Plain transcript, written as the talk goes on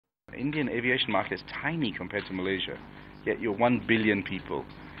Indian aviation market is tiny compared to Malaysia, yet you're 1 billion people.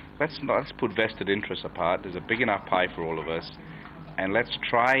 Let's put vested interests apart. There's a big enough pie for all of us, and let's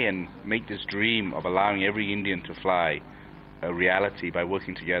try and make this dream of allowing every Indian to fly a reality by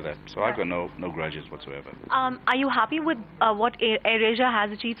working together. So I've got no grudges whatsoever. Are you happy with what AirAsia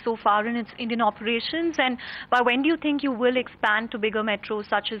has achieved so far in its Indian operations, and by when do you think you will expand to bigger metros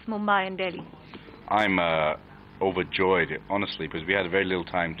such as Mumbai and Delhi? I'm overjoyed, honestly, because we had very little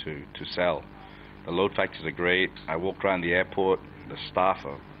time to sell. The load factors are great. I walked around the airport. The staff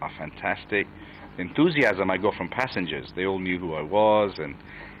are fantastic. The enthusiasm I got from passengers. They all knew who I was and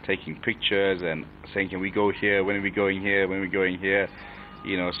taking pictures and saying, can we go here? When are we going here? When are we going here?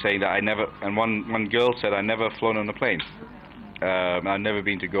 You know, saying that I never, and one girl said, I never flown on a plane. I've never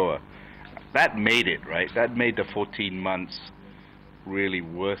been to Goa. That made it, right? That made the 14 months really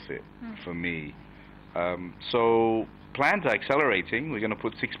worth it for me. So plans are accelerating. We're going to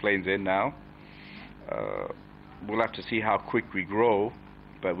put 6 planes in now. We'll have to see how quick we grow,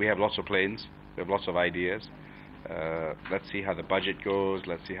 but we have lots of planes. We have lots of ideas. Let's see how the budget goes.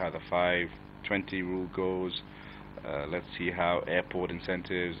 Let's see how the 5/20 rule goes. Let's see how airport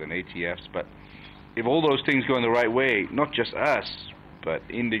incentives and ATFs. But if all those things go in the right way, not just us, but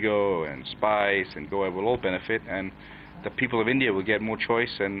Indigo and Spice and Goa will all benefit, and the people of India will get more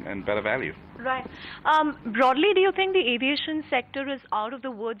choice and better value. Right. Broadly, do you think the aviation sector is out of the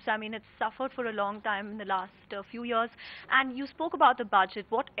woods? I mean, it's suffered for a long time in the last few years. And you spoke about the budget.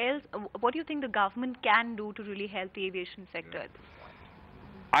 What else? What do you think the government can do to really help the aviation sector?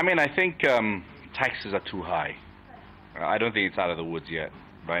 I mean, I think taxes are too high. I don't think it's out of the woods yet,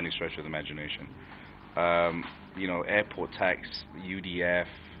 by any stretch of the imagination. You know, airport tax, UDF,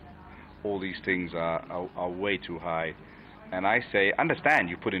 all these things are way too high. And I say, understand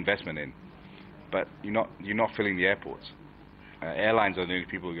you put investment in, but you're not filling the airports. Airlines are the only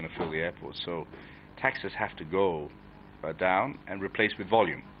people who are going to fill the airports. So taxes have to go down and replaced with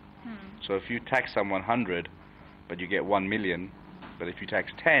volume. So if you tax someone 100, but you get 1 million, but if you tax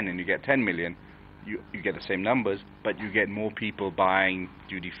 10 and you get 10 million, you get the same numbers, but you get more people buying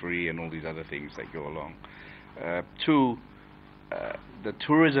duty-free and all these other things that go along. Two, the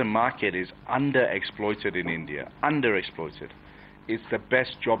tourism market is underexploited in India, underexploited. It's the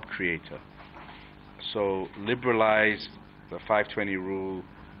best job creator. So liberalize the 520 rule,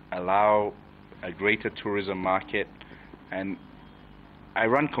 allow a greater tourism market, and I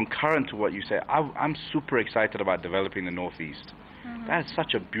run concurrent to what you say. I'm super excited about developing the Northeast. That is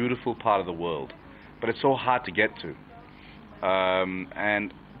such a beautiful part of the world, but it's so hard to get to.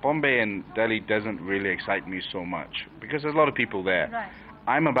 And Bombay and Delhi doesn't really excite me so much because there's a lot of people there. Right.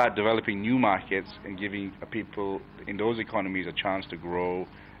 I'm about developing new markets and giving people in those economies a chance to grow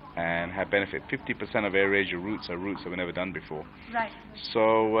and have benefit. 50% of AirAsia routes are routes that were never done before. Right.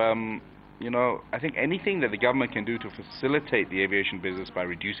 So, you know, I think anything that the government can do to facilitate the aviation business by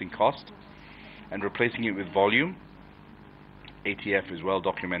reducing cost and replacing it with volume. ATF is well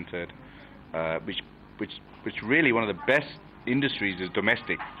documented, which really one of the best industries is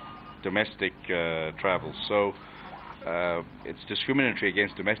domestic travel. So it's discriminatory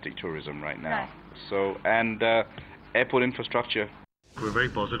against domestic tourism right now. Right. So and airport infrastructure. We're very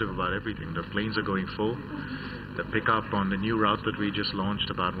positive about everything. The planes are going full. The pickup on the new route that we just launched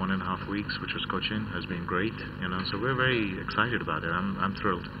about 1.5 weeks, which was Cochin, has been great. You know, so we're very excited about it. I'm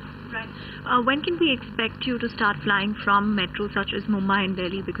thrilled. Right. When can we expect you to start flying from metros such as Mumbai and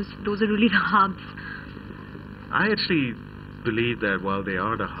Delhi, because those are really the hubs? I actually believe that while they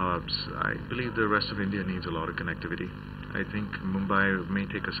are the hubs, I believe the rest of India needs a lot of connectivity. I think Mumbai may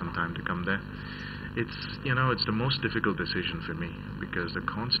take us some time to come there. It's, you know, it's the most difficult decision for me because the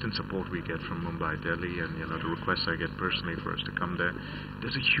constant support we get from Mumbai, Delhi, and, you know, the requests I get personally for us to come there,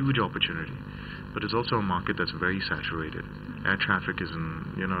 there's a huge opportunity. But it's also a market that's very saturated. Air traffic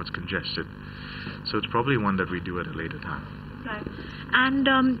isn't, you know, it's congested. So it's probably one that we do at a later time. Right.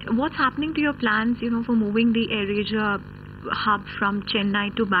 And what's happening to your plans, you know, for moving the AirAsia hub from Chennai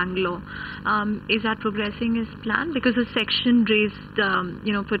to Bangalore? Is that progressing as planned? Because the section raised,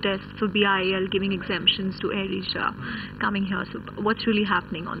 you know, protests for BIL giving exemptions to AirAsia coming here. So what's really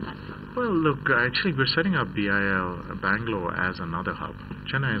happening on that? Well, look, actually, we're setting up BIL Bangalore as another hub.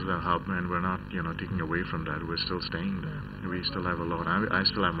 Chennai is the hub, and we're not, you know, taking away from that. We're still staying there. We still have a lot. I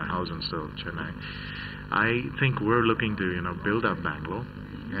still have my house in Chennai. I think we're looking to, you know, build up Bangalore.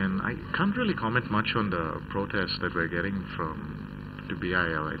 And I can't really comment much on the protests that we're getting to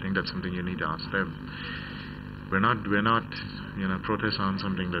BIL. I think that's something you need to ask them. We're not, you know, protests aren't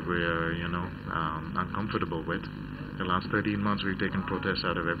something that we're, you know, uncomfortable with. The last 13 months we've taken protests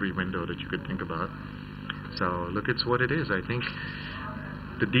out of every window that you could think about. So look, it's what it is. I think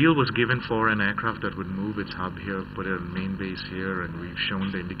The deal was given for an aircraft that would move its hub here, put a main base here, and we've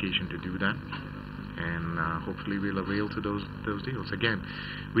shown the indication to do that. And hopefully we'll avail to those deals. Again,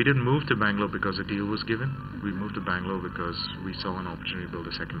 we didn't move to Bangalore because a deal was given. We moved to Bangalore because we saw an opportunity to build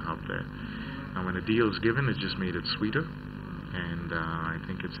a second hub there. Now, when a deal is given, it just made it sweeter. And I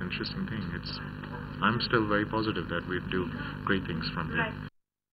think it's an interesting thing. I'm still very positive that we'd do great things from here. Right.